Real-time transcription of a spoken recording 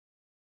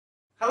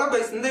Hello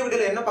guys, இந்த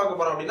வீடியோல என்ன பார்க்க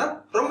போறோம் அப்படினா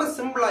ரொம்ப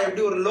சிம்பிளா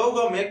எப்படி ஒரு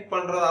லோகோ மேக்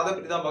பண்றது அத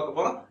பத்தி தான் பார்க்க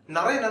போறோம்.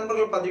 நிறைய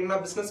நண்பர்கள்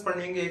பாத்தீங்கன்னா பிசினஸ்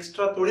பண்ணுவீங்க,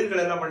 எக்ஸ்ட்ரா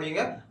தொழில்கள் எல்லாம்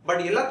பண்ணுவீங்க.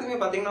 பட்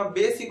எல்லாத்துக்குமே பாத்தீங்கன்னா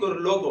பேசிக் ஒரு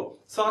லோகோ.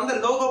 சோ அந்த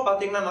லோகோ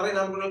பாத்தீங்கன்னா நிறைய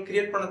நண்பர்கள்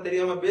கிரியேட் பண்ண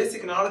தெரியாம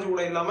பேசிக் நாலேஜ்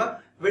கூட இல்லாம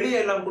வெளியே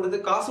எல்லாம் கொடுத்து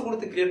காசு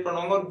கொடுத்து கிரியேட்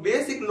பண்ணுவாங்க. ஒரு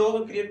பேசிக் லோகோ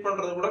கிரியேட்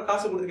பண்றது கூட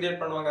காசு கொடுத்து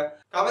கிரியேட் பண்ணுவாங்க.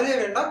 கவலையே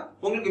வேண்டாம்.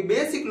 உங்களுக்கு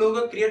பேசிக்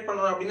லோகோ கிரியேட்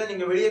பண்ணணும் அப்படின்னா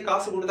நீங்க வெளியே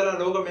காசு கொடுத்தாலும்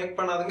லோகோ மேக்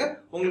பண்ணாதுங்க.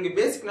 உங்களுக்கு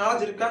பேசிக்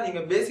நாலேஜ் இருக்கா,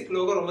 நீங்க பேசிக்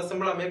லோகோ ரொம்ப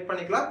சிம்பிளா மேக்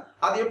பண்ணிக்கலாம்.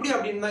 அது எப்படி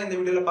அப்படின்னு தான் இந்த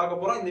வீடியோல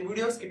பார்க்க போறோம். இந்த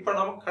வீடியோ ஸ்கிப்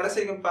பண்ணாம கடைசி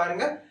வரைக்கும்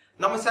பாருங்க.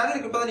 நம்ம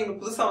சேனலுக்கு இப்பதான் நீங்க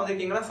புதுசா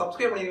வந்திருக்கீங்கன்னா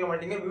சப்ஸ்கிரைப் பண்ணிக்க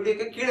மாட்டீங்க.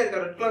 வீடியோக்கு கீழே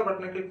இருக்க ரெட் கலர்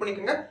பட்டனை கிளிக்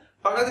பண்ணிக்கோங்க.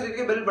 பக்கத்துல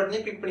இருக்க பெல்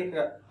பட்டனையும் கிளிக்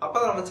பண்ணிக்கோங்க.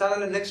 அப்பதான் நம்ம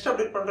சேனல்ல நெக்ஸ்ட்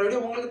அப்டேட் பண்ற வீடியோ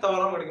உங்களுக்கு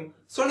தவறாம கிடைக்கும்.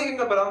 சோ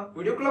நீங்க போலாம்,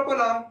 வீடியோக்குள்ள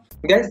போலாம்.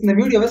 கைஸ், இந்த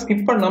வீடியோவை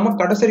ஸ்கிப் பண்ணாம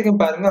கடைசி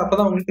வரைக்கும் பாருங்க.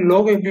 அப்பதான் உங்களுக்கு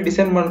லோகோ எப்படி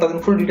டிசைன்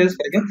பண்றதுன்னு ஃபுல் டீடைல்ஸ்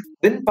கிடைக்கும்.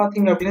 தென்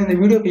பாத்தீங்க அப்படின்னா இந்த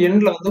வீடியோக்கு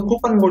எண்ட்ல வந்து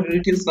கூப்பன் கோட்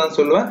டீடைல்ஸ் நான்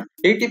சொல்லுவேன்.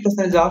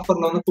 80%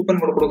 ஆஃபர்ல வந்து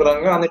கூப்பன் கோட்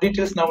கொடுக்குறாங்க. அந்த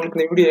டீடைல்ஸ் நான் உங்களுக்கு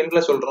இந்த வீடியோ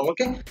எண்ட்ல சொல்றேன்.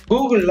 ஓகே,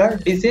 கூகுள்ல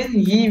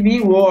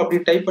DesignEvo அப்படி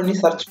டைப் பண்ணி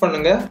சர்ச்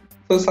பண்ணுங்க.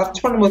 ஸோ சர்ச்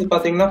பண்ணும்போது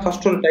பார்த்தீங்கன்னா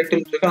ஃபர்ஸ்ட் ஒரு டைட்டில்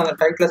இருக்கு, அந்த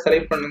டைட்டிலை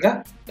செலக்ட் பண்ணுங்க.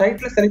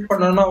 டைட்டிலை செலக்ட்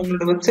பண்ணோம்னா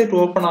உங்களோட வெப்சைட்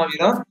ஓப்பன்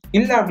ஆகிடும்.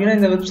 இல்லை அப்படின்னா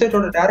இந்த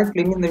வெப்சைட்டோட டைரக்ட்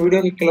லிங்க் இந்த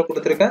வீடியோக்கு கீழே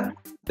கொடுத்துருக்கேன்.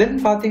 தென்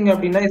பார்த்தீங்க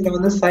அப்படின்னா இதில்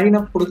வந்து சைன்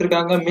அப்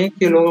கொடுத்துருக்காங்க,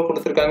 மேக் ஏ லோகோ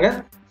கொடுத்துருக்காங்க.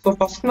 ஸோ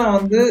ஃபர்ஸ்ட் நான்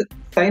வந்து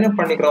சைன் அப்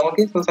பண்ணிக்கிறேன்.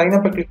 ஓகே, ஸோ சைன்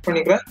அப்பை கிளிக்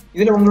பண்ணிக்கிறேன்.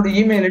 இதில் உங்களோட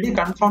email ID,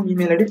 confirm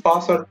email ID,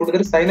 password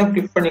கொடுத்துட்டு சைன் அப்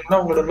கிளிக் பண்ணிங்கன்னா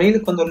உங்களோட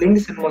மெயிலுக்கு வந்து ஒரு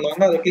லிங்க் சென்ட்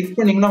பண்ணுவாங்க. அதை கிளிக்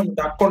பண்ணிங்கன்னா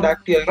உங்களோட அக்கௌண்ட்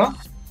ஆக்டிவ் ஆகிடும்.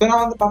 ஸோ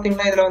நான் வந்து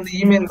பார்த்தீங்கன்னா இதில் வந்து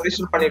இமெயில்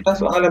ரெஜிஸ்டர் பண்ணிட்டேன்.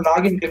 ஸோ அதில்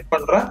லாகின் கிளிக்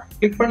பண்ணுறேன்.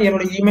 கிளிக் பண்ணி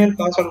என்னோட இமெயில்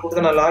பாஸ்வேர்ட்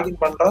கொடுத்து நான் லாகின்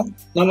பண்ணுறேன்.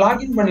 நான்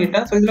லாகின்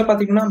பண்ணிட்டேன். ஸோ இதில்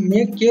பார்த்தீங்கன்னா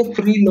make a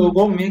free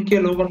logo, make a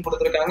லோகோன்னு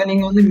கொடுத்துருக்காங்க.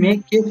 நீங்கள் வந்து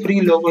மேக் ஏ ஃப்ரீ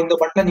லோகோ இந்த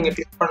பட்டனை நீங்கள்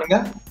கிளிக் பண்ணுங்க.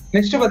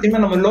 நெக்ஸ்ட்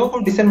பார்த்தீங்கன்னா நம்ம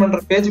லோகோ டிசைன் பண்ணுற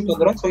பேஜுக்கு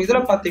வந்துடும். ஸோ இதில்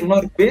பார்த்தீங்கன்னா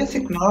ஒரு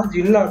பேசிக் நாலேஜ்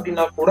இல்லை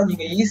அப்படின்னா கூட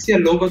நீங்கள்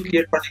ஈஸியாக லோகோ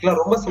கிரியேட் பண்ணிக்கலாம்.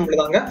 ரொம்ப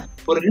சிம்பிள் தாங்க.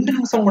 ஒரு 2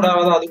 நிமிஷம் கூட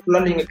ஆகாது,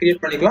 அதுக்குள்ள நீங்கள்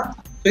கிரியேட் பண்ணிக்கலாம்.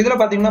 ஸோ இதில்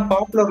பார்த்தீங்கன்னா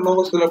பாப்புலர்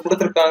லோகோஸ் இதில்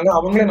கொடுத்துருக்காங்க.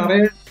 அவங்களே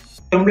நிறைய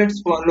டெம்ப்ளேட்ஸ்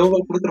லோகோ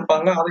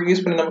கொடுத்துருப்பாங்க. அதை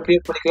யூஸ் பண்ணி நம்ம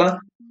கிரியேட் பண்ணிக்கலாம்.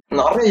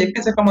 நிறைய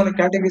எக்கச்சக்கமான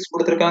கேட்டகரிஸ்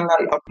கொடுத்துருக்காங்க.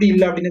 அப்படி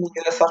இல்லை அப்படின்னு நீங்க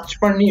இதில் சர்ச்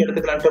பண்ணி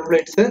எடுத்துக்கலாம்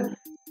டெம்ப்ளேட்ஸ்.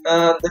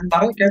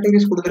 நிறைய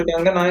கேட்டகரிஸ்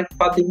கொடுத்துருக்காங்க. நான்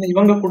பாத்தீங்கன்னா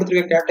இவங்க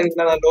கொடுத்துருக்க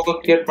கேட்டகரியில நான் லோகோ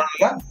கிரியேட்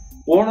பண்ணல,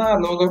 ஓனா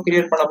லோகோ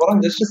கிரியேட் பண்ண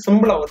போறோம். ஜஸ்ட்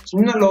சிம்பிளா ஒரு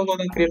சின்ன லோகோ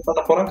தான் கிரியேட்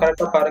பண்ண போறோம்.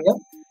 கரெக்டா பாருங்க.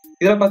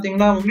 இதுல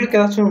பாத்தீங்கன்னா உங்களுக்கு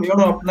ஏதாச்சும்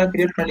வேணும் அப்படின்னா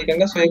கிரியேட்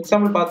பண்ணிக்கோங்க. ஸோ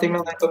எக்ஸாம்பிள்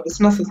பாத்தீங்கன்னா நான் இப்போ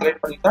பிசினஸ்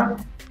செலக்ட் பண்ணிட்டேன்.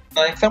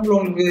 நான் எக்ஸாம்பிள்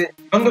உங்களுக்கு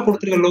இவங்க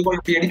கொடுத்துருக்க லோகோ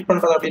எப்படி எடிட்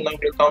பண்றது அப்படின்னு நான்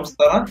உங்களுக்கு காமிச்சு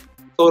தரேன்.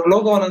 ஸோ ஒரு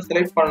லோகோவை நான்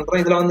செலக்ட்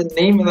பண்றேன். இதுல வந்து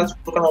நேம் ஏதாச்சும்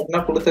கொடுக்கணும் அப்படின்னா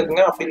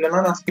கொடுத்துருங்க. அப்படி இல்லைன்னா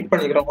நான் ஸ்கிப்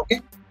பண்ணிக்கிறேன். ஓகே,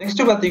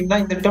 நெக்ஸ்ட் பாத்தீங்கன்னா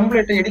இந்த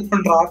டெம்ப்ளேட்டை எடிட்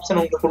பண்ற ஆப்ஷன்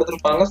உங்களுக்கு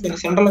கொடுத்துருப்பாங்க. ஸோ இந்த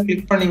சென்டர்ல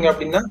கிளிக் பண்ணீங்க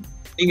அப்படின்னா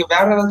நீங்க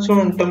வேற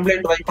ஏதாச்சும்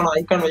டெம்ப்ளேட் வைக்கணும்,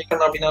 ஐக்கான்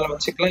வைக்கணும் அப்படின்னாலும்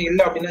வச்சுக்கலாம்.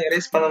 இல்லை அப்படின்னா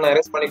எரேஸ் பண்ணணும்,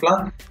 எரேஸ்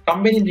பண்ணிக்கலாம்.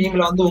 கம்பெனி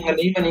நேம்ல வந்து உங்க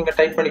நேமை நீங்க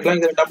டைப் பண்ணிக்கலாம்.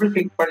 இதில் டபுள்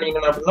கிளிக்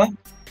பண்ணீங்க அப்படின்னா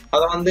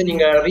அதை வந்து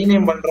நீங்க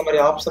ரீநேம் பண்ற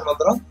மாதிரி ஆப்ஷன்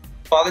வந்துடும்.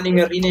 ஸோ அதை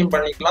நீங்க ரீநேம்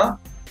பண்ணிக்கலாம்.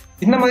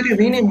 இந்த மாதிரி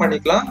ரீநேம்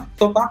பண்ணிக்கலாம்.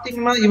 ஸோ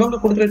பாத்தீங்கன்னா இவங்க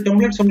கொடுக்குற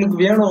டெம்ப்ளேட்ஸ் உங்களுக்கு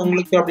வேணும்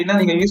உங்களுக்கு அப்படின்னா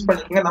நீங்க யூஸ்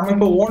பண்ணிக்கோங்க. நம்ம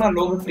இப்போ ஓனா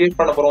லோகோ கிரியேட்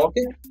பண்ண போறோம்.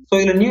 ஓகே, ஸோ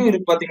இதுல நியூ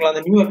இருக்கு பாத்தீங்களா,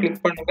 அந்த நியூவை கிளிக்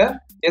பண்ணுங்க,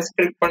 எஸ்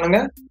கிளிக் பண்ணுங்க.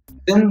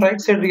 தென்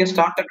ரைட் சைடு இருக்க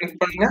ஸ்டார்ட்டை கிளிக்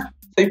பண்ணுங்க.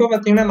 ஸோ இப்போ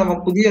பாத்தீங்கன்னா நம்ம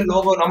புதிய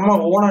லோகோ நம்ம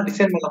ஓனா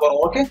டிசைன் பண்ண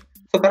போறோம். ஓகே,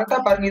 ஸோ கரெக்டா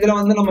பாருங்க. இதுல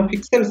வந்து நம்ம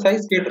பிக்சல்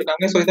சைஸ்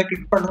கேட்டிருக்காங்க. ஸோ இதை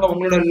கிளிக் பண்ணுங்க.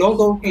 உங்களோட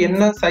லோகோவுக்கு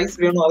என்ன சைஸ்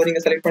வேணும் அதை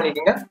நீங்க செலக்ட்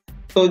பண்ணிக்கோங்க.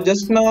 ஸோ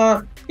ஜஸ்ட் நான்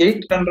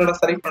 800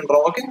 செலக்ட்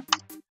பண்றோம். ஓகே,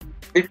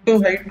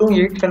 விட்டும் ஹைட்டும்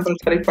 800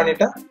 செலக்ட்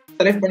பண்ணிட்டேன்.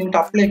 செலக்ட் பண்ணிட்டு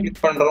அப்ளை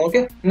கிளிக் பண்றோம். ஓகே,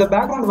 இந்த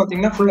பேக்ரவுண்ட்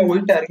பாத்தீங்கன்னா ஃபுல்லா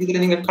ஒயிட்டா இருக்கு. இதுல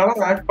நீங்க கலர்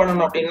ஆட்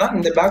பண்ணணும் அப்படின்னா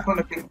இந்த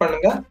பேக்ரவுண்டை கிளிக்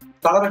பண்ணுங்க,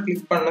 கலரை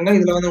கிளிக் பண்ணுங்க.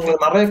 இதுல வந்து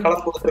உங்களுக்கு நிறைய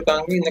கலர்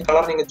கொடுத்துருக்காங்க. இந்த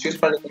கலர் நீங்க சூஸ்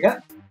பண்ணிக்கோங்க.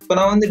 ஸோ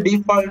நான் வந்து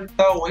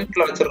டிஃபால்ட்டா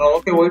ஒயிட்ல வச்சிடறேன்.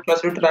 ஓகே, ஒயிட்ல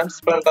வச்சுட்டு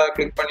டிரான்ஸ்பரண்டா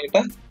கிளிக்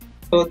பண்ணிட்டேன்.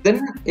 ஸோ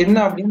தென் என்ன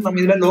அப்படின்னு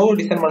நம்ம இதுல லோகோ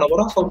டிசைன் பண்ண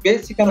போறோம். ஸோ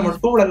பேசிக்கா நம்ம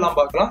டூல் எல்லாம்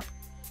பார்க்கலாம்.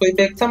 ஸோ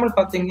இப்போ எக்ஸாம்பிள்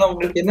பாத்தீங்கன்னா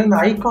உங்களுக்கு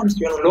என்னென்ன ஐகான்ஸ்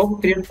வேணும், லோகோ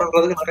கிரியேட்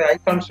பண்றதுக்கு நிறைய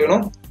ஐகான்ஸ்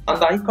வேணும்.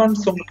 அந்த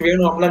ஐகான்ஸ் உங்களுக்கு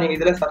வேணும் அப்படின்னா நீங்க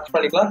இதுல சர்ச்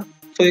பண்ணிக்கலாம்.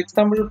 ஸோ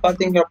எக்ஸாம்பிள்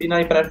பாத்தீங்க அப்படின்னா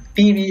இப்போ நான்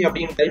டிவி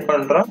அப்படின்னு டைப்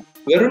பண்றேன்.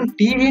 வெறும்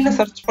டிவின்னு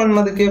சர்ச்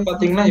பண்ணதுக்கே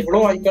பாத்தீங்கன்னா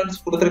இவ்வளவு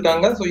ஐகான்ஸ்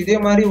கொடுத்துருக்காங்க. ஸோ இதே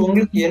மாதிரி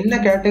உங்களுக்கு என்ன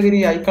கேட்டகரி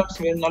ஐகான்ஸ்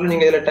வேணும்னாலும்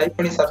நீங்க இதுல டைப்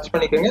பண்ணி சர்ச்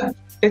பண்ணிக்கோங்க.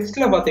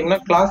 டெக்ஸ்ட்ல பாத்தீங்கன்னா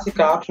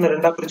கிளாசிக் ஆர்ட்னு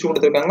 2ஆ பிரிச்சு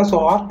கொடுத்துருக்காங்க. ஸோ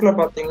ஆர்ட்ல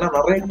பாத்தீங்கன்னா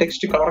நிறைய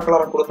டெக்ஸ்ட் கலர்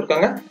கலரா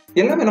கொடுத்துருக்காங்க.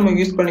 எல்லாமே நம்ம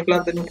யூஸ்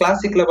பண்ணிக்கலாம். தென்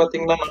கிளாசிக்ல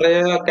பாத்தீங்கன்னா நிறைய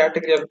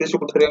கேட்டகரியா பிரிச்சு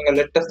கொடுத்துருக்காங்க,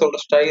 லெட்டர்ஸோட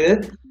ஸ்டைலு.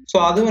 ஸோ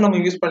அதுவும் நம்ம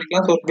யூஸ்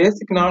பண்ணிக்கலாம். ஸோ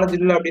பேசிக் நாலேஜ்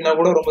இல்லை அப்படின்னா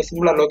கூட ரொம்ப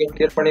சிம்பிளா லோகோ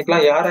கிரியேட்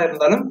பண்ணிக்கலாம் யாரா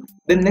இருந்தாலும்.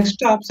 தென்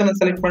நெக்ஸ்ட் ஆப்ஷனை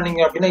செலக்ட்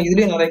பண்ணீங்க அப்படின்னா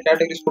இதுலயே நிறைய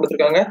கேட்டகரிஸ்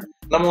கொடுத்துருக்காங்க.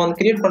 நம்ம வந்து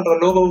கிரியேட் பண்ற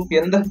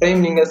லோகோவுக்கு எந்த ஃப்ரேம்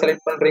நீங்க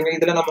செலக்ட் பண்றீங்க,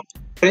 இதுல நம்ம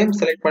ஃப்ரேம்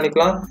செலக்ட்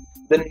பண்ணிக்கலாம்.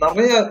 தென்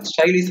நிறைய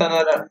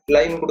ஸ்டைலிஷான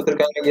லைன்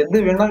கொடுத்துருக்காங்க. எது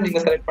வேணாலும் நீங்க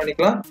செலக்ட்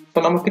பண்ணிக்கலாம். ஸோ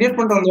நம்ம கிரியேட்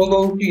பண்ற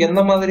லோகோவுக்கு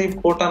எந்த மாதிரி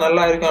போட்டா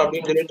நல்லா இருக்கும்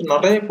அப்படின்னு சொல்லிட்டு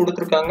நிறைய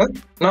கொடுத்துருக்காங்க.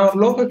 நான் ஒரு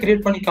லோகோ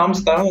கிரியேட் பண்ணி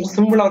காமிச்சு தரேன், ஒரு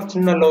சிம்பிளா ஒரு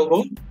சின்ன லோகோ.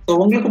 ஸோ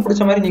உங்களுக்கு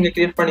பிடிச்ச மாதிரி நீங்க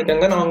கிரியேட்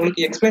பண்ணிக்கோங்க. நான்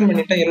உங்களுக்கு எக்ஸ்பிளைன்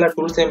பண்ணிட்டேன் எல்லா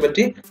டூல்ஸையும்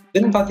பற்றி.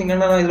 தென்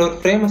பாத்தீங்கன்னா நான் இதுல ஒரு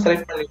ஃப்ரேமை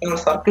செலக்ட் பண்ணிட்டேன்,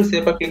 ஒரு சர்க்கிள்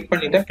ஷேப்பை கிளிக்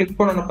பண்ணிட்டேன். கிளிக்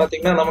பண்ணணும்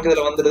பாத்தீங்கன்னா நமக்கு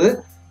இதுல வந்துருது.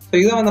 ஸோ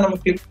இதை வந்து நம்ம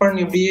கிளிக்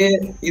பண்ணி இப்படியே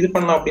இது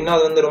பண்ணோம் அப்படின்னா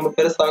அது வந்து ரொம்ப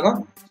பெருசாகும்.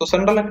 ஸோ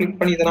சென்டர்ல கிளிக்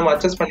பண்ணி இதை நம்ம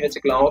அட்ஜஸ்ட் பண்ணி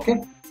வச்சுக்கலாம். ஓகே,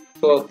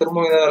 ஸோ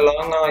திரும்ப இதை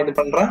லாங்கா இது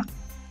பண்றேன்.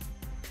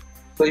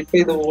 ஸோ இப்போ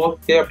இது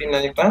ஓகே அப்படின்னு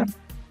நினைக்கிறேன்.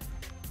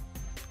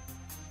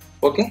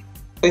 ஓகே,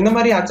 இந்த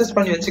மாதிரி அட்ஜஸ்ட்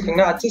பண்ணி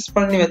வச்சுக்கோங்க. அட்ஜஸ்ட்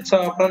பண்ணி வச்சா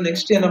அப்புறம்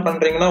நெக்ஸ்ட் என்ன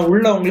பண்றீங்கன்னா,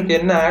 உள்ள உங்களுக்கு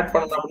என்ன ஆட்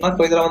பண்ணணும்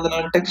அப்படின்னா, இதுல வந்து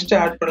நான் டெக்ஸ்ட்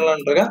ஆட்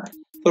பண்ணலாம்னு இருக்கேன்.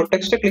 ஸோ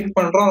டெக்ஸ்ட் கிளிக்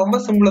பண்றோம். ரொம்ப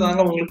சிம்பிள்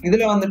தாங்க. உங்களுக்கு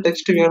இதுல வந்து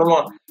டெக்ஸ்ட்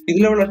வேணுமா,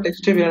 இதுல உள்ள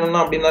டெக்ஸ்ட் வேணும்னா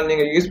அப்படின்னாலும்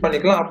நீங்க யூஸ்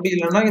பண்ணிக்கலாம். அப்படி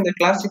இல்லைன்னா இந்த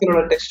கிளாசிக்கல்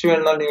உள்ள டெக்ஸ்ட்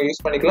வேணும்னாலும் நீங்க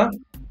யூஸ் பண்ணிக்கலாம்.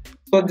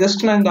 ஸோ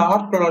ஜஸ்ட் நான் இந்த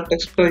ஆர்ட்டோட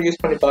டெக்ஸ்ட் யூஸ்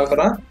பண்ணி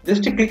பாக்குறேன்.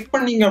 ஜஸ்ட் கிளிக்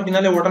பண்ணீங்க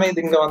அப்படின்னாலே உடனே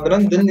இது இங்க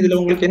வந்துடும். தென் இதுல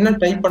உங்களுக்கு என்ன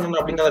டைப் பண்ணணும்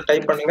அப்படின்னு அதை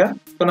டைப் பண்ணுங்க.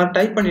 ஸோ நான்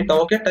டைப்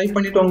பண்ணிட்டேன். ஓகே, டைப்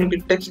பண்ணிட்டு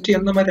உங்களுக்கு டெக்ஸ்ட்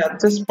எந்த மாதிரி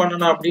அட்ஜஸ்ட்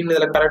பண்ணணும் அப்படின்னு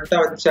இதுல கரெக்டா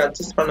வச்சு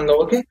அட்ஜஸ்ட் பண்ணுங்க.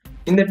 ஓகே,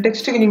 இந்த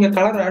டெக்ஸ்ட்டுக்கு நீங்க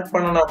கலர் ஆட்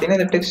பண்ணணும் அப்படின்னா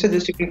இந்த டெக்ஸ்ட்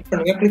ஜஸ்ட் கிளிக்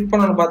பண்ணுங்க. கிளிக்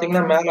பண்ணணும்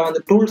பாத்தீங்கன்னா மேல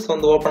வந்து டூல்ஸ்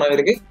வந்து ஓப்பன்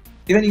ஆகிருக்கு.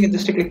 இதை நீங்க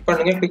ஜஸ்ட் கிளிக்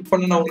பண்ணுங்க. கிளிக்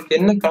பண்ணா உங்களுக்கு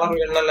என்ன கலர்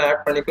வேணாலும்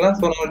ஆட் பண்ணிக்கலாம்.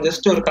 ஸோ நான்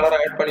ஜஸ்ட் ஒரு கலர்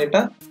ஆட்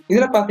பண்ணிட்டேன்.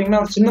 இதுல பாத்தீங்கன்னா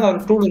ஒரு சின்ன ஒரு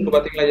டூல் இருக்கு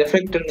பாத்தீங்களா,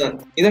 எஃபெக்ட்னு.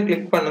 இதை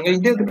கிளிக் பண்ணுங்க.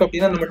 இது எதுக்கு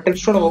அப்படின்னா நம்ம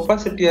டெக்ஸ்டோட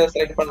ஒப்பாசிட்டியை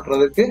செலக்ட்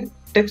பண்றதுக்கு.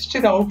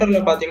 டெக்ஸ்ட்டுக்கு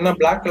அவுட்டர்ல பாத்தீங்கன்னா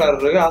பிளாக் கலர்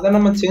இருக்கு, அதை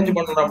நம்ம சேஞ்ச்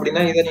பண்ணணும்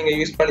அப்படின்னா இதை நீங்க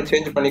யூஸ் பண்ணி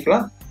சேஞ்ச்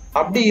பண்ணிக்கலாம்.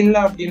 அப்படி இல்ல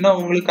அப்படின்னா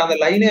உங்களுக்கு அந்த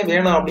லைனே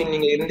வேணும் அப்படின்னு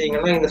நீங்க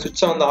இருந்தீங்கன்னா இந்த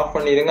சுவிட்சை வந்து ஆஃப்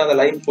பண்ணிடுங்க, அந்த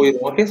லைன்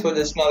போயிடும். ஓகே, ஸோ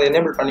ஜஸ்ட் நான் அதை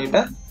எனேபிள்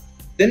பண்ணிட்டேன்.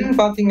 தென்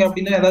பாத்தீங்க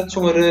அப்படின்னா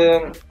ஏதாச்சும் ஒரு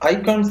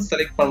ஐகான்ஸ்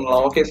செலக்ட்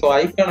பண்ணலாம். ஓகே, ஸோ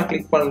ஐகானை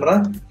கிளிக் பண்றேன்.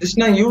 ஜஸ்ட்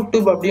நான்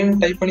யூடியூப் அப்படின்னு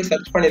டைப் பண்ணி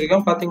சர்ச்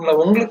பண்ணிருக்கேன். பாத்தீங்களா,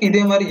 உங்களுக்கு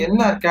இதே மாதிரி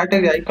என்ன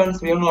கேட்டகரி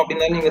ஐகான்ஸ் வேணும்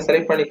அப்படின்னாலும் நீங்க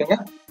செலக்ட் பண்ணிக்கோங்க.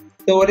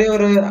 ஸோ ஒரே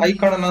ஒரு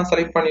ஐகானை நான்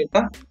செலக்ட்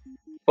பண்ணிட்டேன்.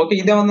 ஓகே,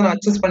 இதை வந்து நான்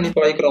அட்ஜஸ்ட் பண்ணி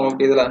இப்போ வைக்கிறோம்.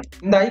 ஓகே, இதுல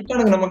இந்த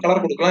ஐகானுக்கு நம்ம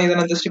கலர் கொடுக்கலாம். இதை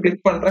நான் ஜஸ்ட்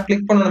கிளிக் பண்றேன்.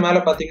 கிளிக் பண்ண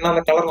மேல பாத்தீங்கன்னா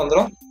அந்த கலர்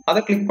வந்துடும். அதை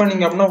கிளிக்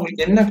பண்ணீங்க அப்படின்னா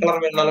உங்களுக்கு என்ன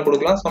கலர் வேணாலும்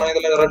கொடுக்கலாம். ஸோ நான்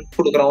இதுல ரெட்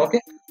கொடுக்குறேன்.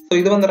 ஓகே, ஸோ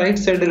இது வந்து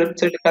right side,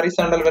 left side,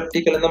 horizontal,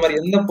 vertical இந்த மாதிரி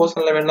எந்த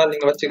போர்ஷன்ல வேணாலும்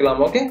நீங்க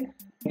வச்சுக்கலாம். ஓகே,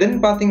 தென்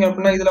பாத்தீங்க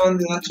அப்படின்னா இதுல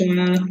வந்து ஏதாச்சும்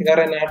வேற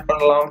என்ன ஆட்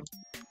பண்ணலாம்.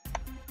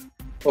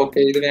 ஓகே,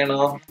 இது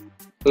வேணாம்.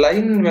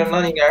 லைன் வேணா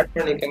நீங்க ஆட்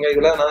பண்ணிக்கோங்க.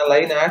 இதுல நான்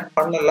லைன் ஆட்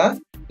பண்ணல.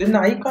 தென்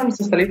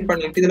ஐகான்ஸ் செலக்ட்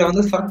பண்ணிட்டு இதுல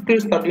வந்து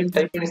சர்க்கிள்ஸ் அப்படின்னு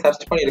டைப் பண்ணி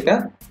சர்ச்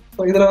பண்ணிருக்கேன்.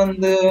 ஸோ இதுல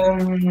வந்து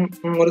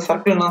ஒரு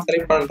சர்க்கிள் நான்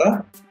செலக்ட் பண்றேன்.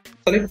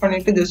 செலக்ட்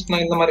பண்ணிட்டு ஜஸ்ட்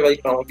நான் இந்த மாதிரி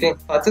வைக்கிறேன். ஓகே,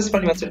 அட்ஜஸ்ட்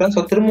பண்ணி வச்சுட்டேன்.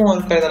 ஸோ திரும்பவும்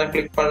இருக்கா இதை நான்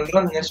கிளிக்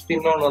பண்றேன். நெக்ஸ்ட்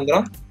இன்னொன்று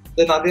வந்துடும்.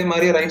 தென் அதே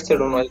மாதிரி ரைட்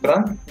சைடு ஒன்று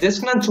வைக்கிறேன்.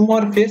 ஜஸ்ட் நான் சும்மா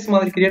ஒரு ஃபேஸ்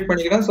மாதிரி கிரியேட்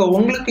பண்ணிக்கிறேன். ஸோ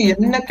உங்களுக்கு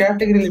என்ன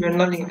கேட்டகரியில்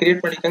வேணாலும் நீங்க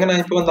கிரியேட் பண்ணிக்கோங்க.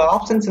 நான் இப்போ அந்த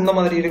ஆப்ஷன்ஸ் இந்த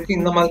மாதிரி இருக்கு,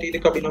 இந்த மாதிரி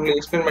இருக்கு அப்படின்னு உங்களுக்கு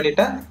எக்ஸ்பிளைன்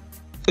பண்ணிட்டேன்.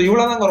 ஸோ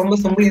இவ்வளவுதாங்க, ரொம்ப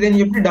சிம்பிள். இதை நீ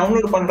எப்படி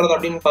டவுன்லோட் பண்றது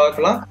அப்படின்னு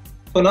பார்க்கலாம்.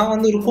 ஸோ நான்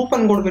வந்து ஒரு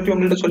கூப்பன் கோடு பற்றி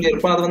உங்கள்கிட்ட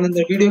சொல்லியிருப்பேன். அது வந்து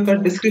இந்த வீடியோக்கு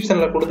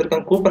டிஸ்கிரிப்ஷன்ல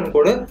கொடுத்துருக்கேன் கூப்பன்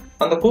கோடு.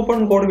 அந்த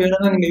கூப்பன் கோடு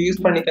வேணும்னா நீங்க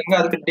யூஸ் பண்ணிக்கோங்க.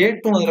 அதுக்கு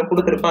டேட்டும் அதில்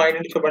கொடுத்துருப்பேன்,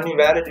 ஐடென்டிஃபை பண்ணி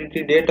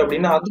வேலிடிட்டி டேட்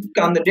அப்படின்னு.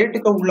 அதுக்கு அந்த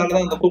டேட்டுக்கு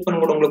உள்ளாலதான் அந்த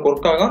கூப்பன் கோடு உங்களுக்கு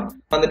ஒர்க் ஆகும்.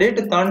 அந்த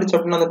டேட்டு தாண்டிச்சு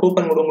அப்படின்னா அந்த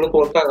கூப்பன் கோடு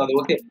உங்களுக்கு ஒர்க் ஆகாது.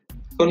 ஓகே,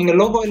 ஸோ நீங்க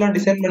லோகோ எல்லாம்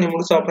டிசைன் பண்ணி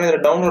முடிச்ச அப்புறம்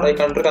இதில் டவுன்லோட்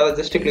ஐக்கான் இருக்கு, அதை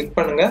ஜஸ்ட் கிளிக்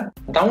பண்ணுங்க.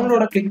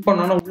 டவுன்லோட கிளிக்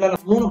பண்ணோன்னா உள்ள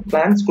 3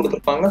 பிளான்ஸ்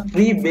கொடுத்துருப்பாங்க.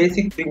 ஃப்ரீ,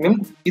 பேசிக், ப்ரீமியம்.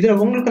 இதுல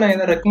உங்களுக்கு நான்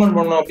எதை ரெக்கமெண்ட்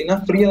பண்ணோம் அப்படின்னா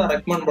ஃப்ரீயா தான்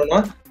ரெக்கமெண்ட்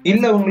பண்ணுவேன்.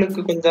 இல்ல உங்களுக்கு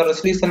கொஞ்சம்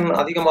ரெசல்யூஷன்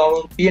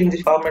அதிகமாகும், PNG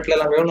ஃபார்மேட்ல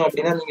எல்லாம் வேணும்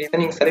அப்படின்னா நீங்க இதை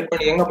நீங்க செலக்ட்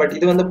பண்ணிக்கோங்க. பட்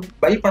இது வந்து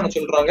பை பண்ண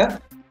சொல்றாங்க.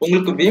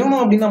 உங்களுக்கு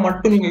வேணும் அப்படின்னா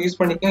மட்டும் நீங்க யூஸ்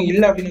பண்ணிக்கோங்க,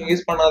 இல்ல அப்படின்னு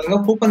யூஸ் பண்ணாதுங்க.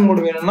 கூப்பன்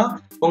கோடு வேணும்னா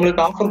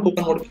உங்களுக்கு ஆஃபர்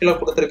கூப்பன் கோடு கீழே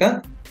கொடுத்துருக்கேன்.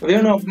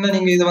 வேணும் அப்படின்னா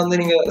நீங்க இதை வந்து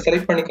நீங்க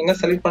செலக்ட் பண்ணிக்கோங்க.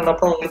 செலக்ட் பண்ண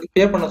அப்புறம் உங்களுக்கு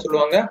பே பண்ண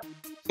சொல்லுவாங்க.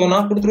 ஸோ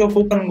நான் கொடுத்துருக்க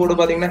கூப்பன் கோடு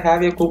பாத்தீங்கன்னா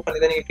ஹேவ் ஏ கூப்பன்.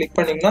 இதை நீங்க கிளிக்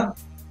பண்ணீங்கன்னா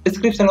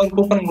டிஸ்கிரிப்ஷன்ல ஒரு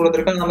கூப்பன்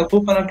கொடுத்துருக்காங்க. அந்த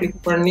கூப்பனை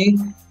கிளிக் பண்ணி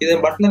இதை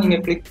பட்டனை நீங்க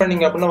கிளிக்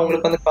பண்ணீங்க அப்படின்னா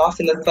உங்களுக்கு வந்து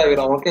காசு லெஸ்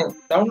ஆகிரும். ஓகே,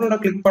 டவுன்லோட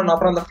கிளிக் பண்ண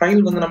அப்புறம் அந்த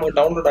ஃபைல் வந்து நமக்கு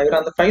டவுன்லோட்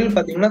ஆகிரும். அந்த ஃபைல்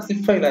பாத்தீங்கன்னா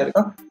சிப் ஃபைல்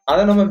ஆயிருக்கும்.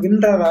 அதை நம்ம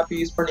விண்டர் ஆப்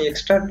யூஸ் பண்ணி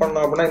எக்ஸ்ட்ராக்ட்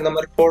பண்ணோம் அப்படின்னா இந்த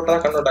மாதிரி ஃபோல்டரா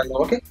கன்வெர்ட்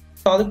ஆகிடும். ஓகே,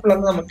 ஸோ அதுக்குள்ள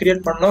நம்ம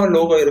கிரியேட் பண்ணோம்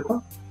லோகோ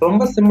இருக்கும்.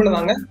 ரொம்ப சிம்பிள்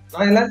தாங்க.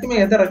 நான்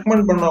எல்லாருக்குமே எதை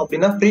ரெக்கமெண்ட் பண்ணோம்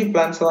அப்படின்னா ஃப்ரீ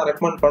பிளான்ஸ் தான்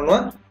ரெக்கமெண்ட்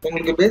பண்ணுவேன்.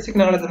 உங்களுக்கு பேசிக்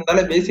நாலேஜ்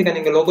இருந்தாலே பேசிக்கா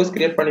நீங்க லோகோஸ்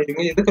கிரியேட்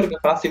பண்ணிடுவீங்க. எதுக்கு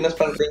இருக்க காசு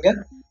இன்வெஸ்ட் பண்றீங்க.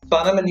 ஸோ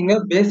அதனால நீங்க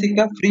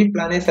பேசிக்கா ஃப்ரீ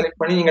பிளானே செலக்ட்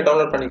பண்ணி நீங்க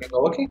டவுன்லோட் பண்ணிக்கோங்க.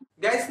 ஓகே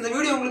கைஸ், இந்த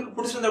வீடியோ உங்களுக்கு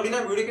பிடிச்சிருந்தது அப்படின்னா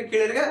வீடியோக்கு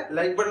கீழே இருக்க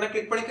லைக் பட்டனை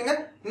கிளிக் பண்ணிக்கோங்க.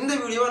 இந்த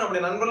வீடியோவை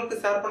நம்மளுடைய நண்பர்களுக்கு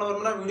ஷேர் பண்ண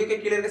வரும்னா வீடியோக்கு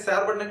கீழே இருக்க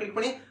ஷேர் பட்டனை கிளிக்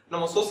பண்ணி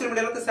நம்ம சோசியல்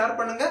மீடியாவுக்கு ஷேர்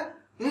பண்ணுங்க.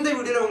 இந்த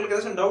வீடியோல உங்களுக்கு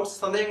ஏதாச்சும் டவுட்ஸ்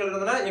சந்தேகங்கள்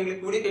இருந்ததுன்னா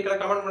எங்களுக்கு வீடியோ கேட்கல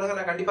கமெண்ட் பண்ணுங்க,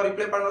 நான் கண்டிப்பா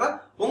ரிப்ளை பண்ணுறேன்.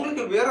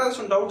 உங்களுக்கு வேற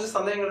ஏதாச்சும் டவுட்ஸ்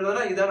சந்தேகங்கள்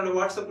இருந்ததுன்னா இதான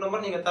வாட்ஸ்அப்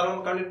நம்பர், நீங்க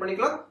தரமா கான்டாக்ட்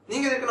பண்ணிக்கலாம்.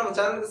 நீங்க இதுக்கு நம்ம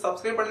சேனலுக்கு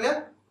சப்ஸ்கிரைப் பண்ணலையா,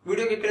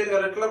 வீடியோ கீழே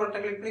இருக்க ரெட் கலர்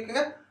பட்டனை கிளிக்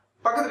பண்ணிக்கோங்க.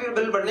 பக்கத்துல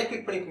பெல் பட்டனை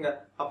கிளிக் பண்ணிக்கோங்க.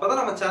 அப்பதான்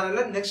நம்ம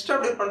சேனல்ல நெக்ஸ்ட்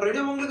அப்டேட் பண்ற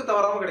வீடியோ உங்களுக்கு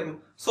தவறாம கிடைக்கும்.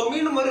 சோ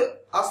மீண்டும் ஒரு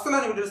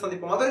அஸ்தலான வீடியோ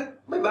சந்திப்போம்.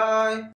 Bye bye.